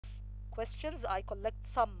questions. I collect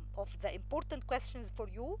some of the important questions for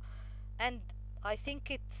you, and I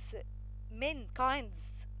think it's main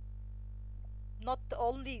kinds, not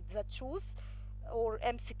only the choose or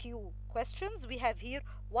MCQ questions. We have here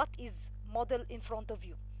what is model in front of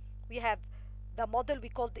you. We have the model, we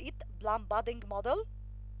called it plum budding model.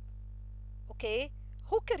 Okay,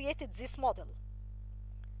 who created this model?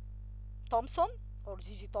 Thomson or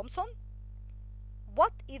G.G. Thomson.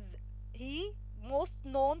 What is he most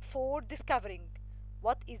known for discovering?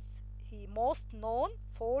 What is he most known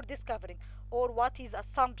for discovering? Or what is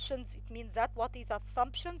assumptions? It means that what is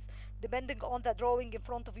assumptions depending on the drawing in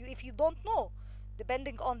front of you. If you don't know,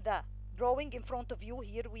 depending on the drawing in front of you,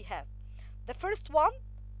 here we have the first one,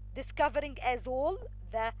 discovering as all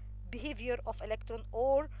the behavior of electron,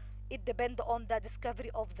 or it depends on the discovery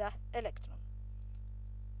of the electron.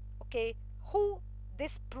 Okay, who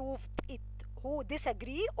disproved it? Who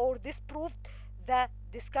disagree or disproved the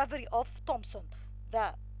discovery of Thomson?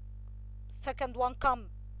 The second one come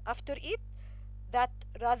after it, that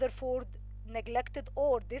Rutherford neglected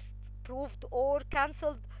or disproved or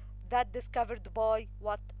cancelled that discovered by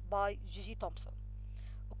what? By G.G. Thomson.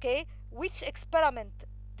 Okay, which experiment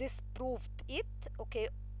disproved it? Okay,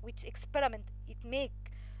 which experiment it make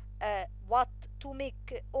what to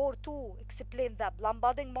make or to explain the plum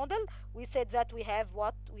budding model? We said that we have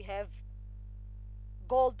what? We have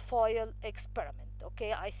gold foil experiment.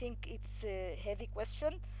 Okay, I think it's a heavy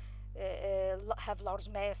question, have large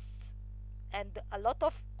mass, and a lot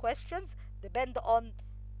of questions depend on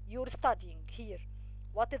your studying here.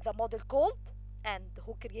 What is the model called and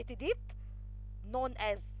who created it? Known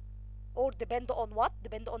as, or depend on what?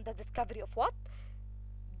 Depend on the discovery of what?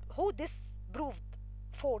 Who disproved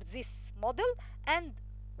for this model, and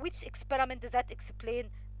which experiment does that explain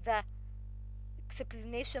the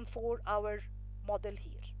explanation for our model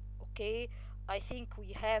here? Okay, I think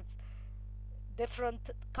we have different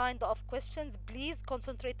kind of questions. Please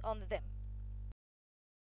concentrate on them.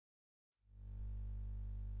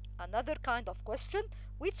 Another kind of question,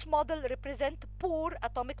 which model represent poor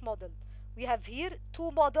atomic model? We have here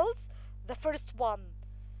two models. The first one,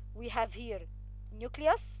 we have here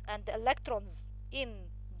nucleus and electrons in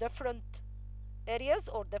different areas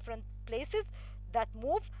or different places that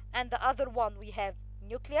move, and the other one we have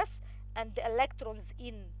nucleus and the electrons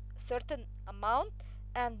in certain amount,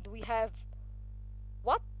 and we have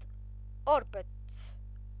what? Orbits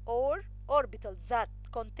or orbitals that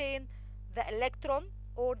contain the electron,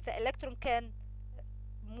 or the electron can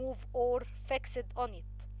move or fix it on it.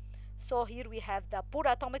 So here we have the poor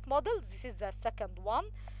atomic model. This is the second one.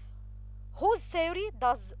 Whose theory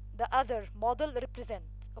does the other model represent?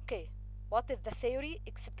 Okay, what is the theory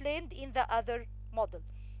explained in the other model?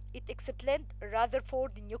 It explained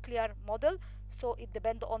Rutherford nuclear model, so it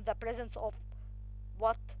depends on the presence of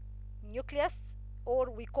what? Nucleus, or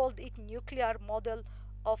we called it nuclear model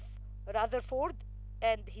of Rutherford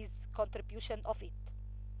and his contribution of it.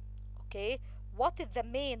 Okay, what is the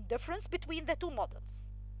main difference between the two models?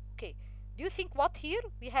 Okay, do you think what here?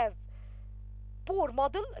 We have poor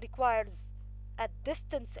model requires a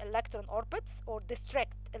distance electron orbits or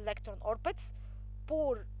distract electron orbits.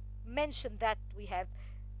 Poor mentioned that we have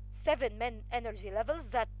 7 main energy levels,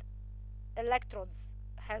 that electrons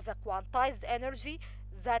has a quantized energy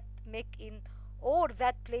that make in, or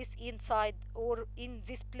that place inside, or in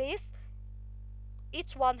this place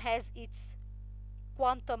each one has its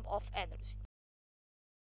quantum of energy.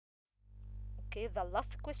 Okay, the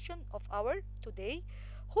last question of our today,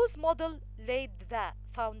 whose model laid the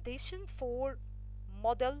foundation for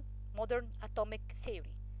modern atomic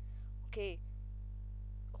theory? Okay,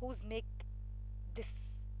 whose make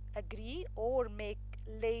disagree or make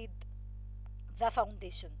laid the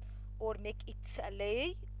foundation, or make it a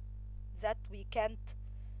lay that we can't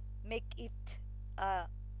make it a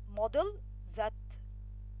model, that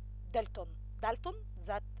Dalton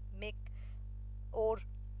that make or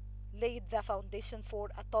laid the foundation for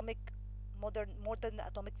modern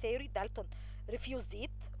atomic theory. Dalton refused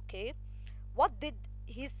it. Okay, what did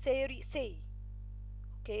his theory say?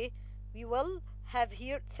 Okay, we will have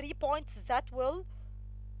here 3 points that will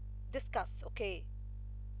discuss. Okay,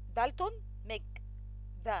 Dalton make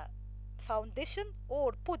the foundation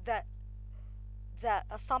or put the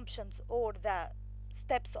assumptions or the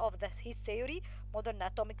steps of his theory, modern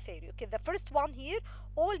atomic theory. Okay, the first one here,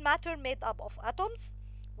 all matter made up of atoms,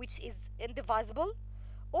 which is indivisible.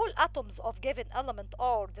 All atoms of given element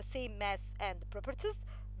are the same mass and properties.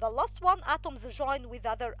 The last one, atoms join with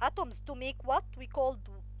other atoms to make what we call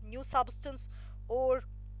new substance or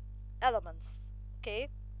elements. Okay,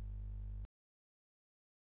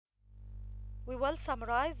 we will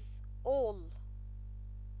summarize all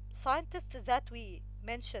scientists that we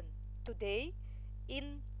mention today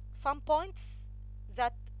in some points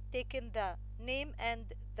that taken the name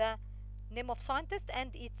and the name of scientist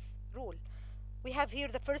and its rule. We have here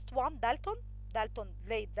the first one, Dalton. Dalton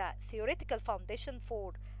laid the theoretical foundation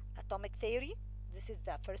for atomic theory. This is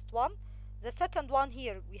the first one. The second one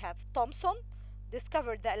here we have Thomson,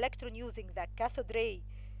 discovered the electron using the cathode ray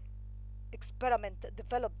experiment,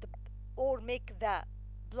 developed or make the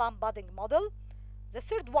Plum budding model. The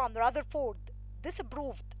third one, Rutherford,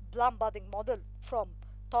 disapproved Plum budding model from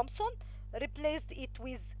Thomson, replaced it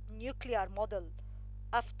with nuclear model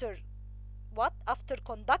after what? After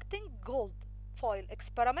conducting gold foil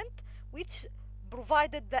experiment, which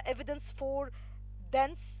provided the evidence for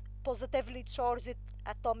dense positively charged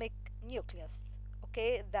atomic nucleus.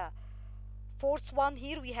 Okay, the fourth one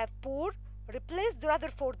here we have Bohr, replaced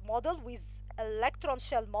Rutherford model with electron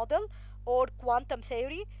shell model or quantum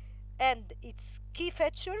theory, and its key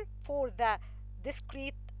feature for the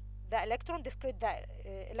discrete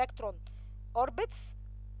electron orbits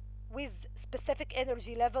with specific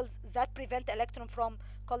energy levels that prevent electron from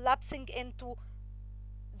collapsing into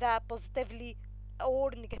the positively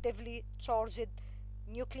or negatively charged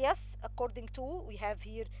nucleus. According to, we have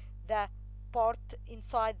here the part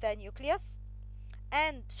inside the nucleus.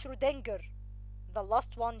 And Schrödinger, the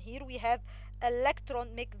last one here we have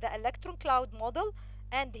make the electron cloud model,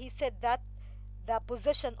 and he said that the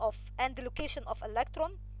position of and the location of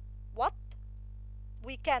electron what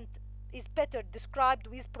we can't is better described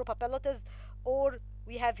with probabilities, or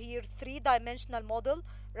we have here three-dimensional model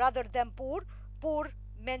rather than Bohr. Bohr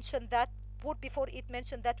before it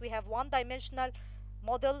mentioned that we have one-dimensional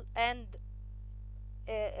model, and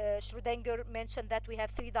Schrödinger mentioned that we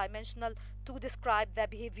have three-dimensional to describe the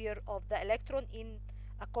behavior of the electron in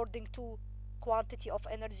according to quantity of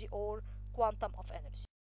energy or quantum of energy.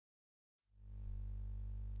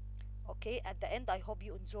 Okay, at the end, I hope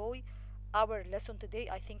you enjoy our lesson today.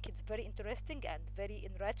 I think it's very interesting and very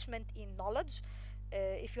enrichment in knowledge.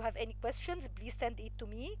 If you have any questions, please send it to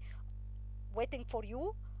me. Waiting for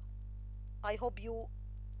you. I hope you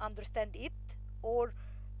understand it, or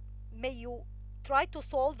may you try to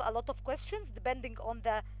solve a lot of questions depending on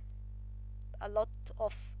a lot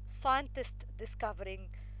of scientists discovering.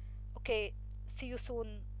 Okay, see you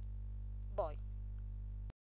soon. Bye.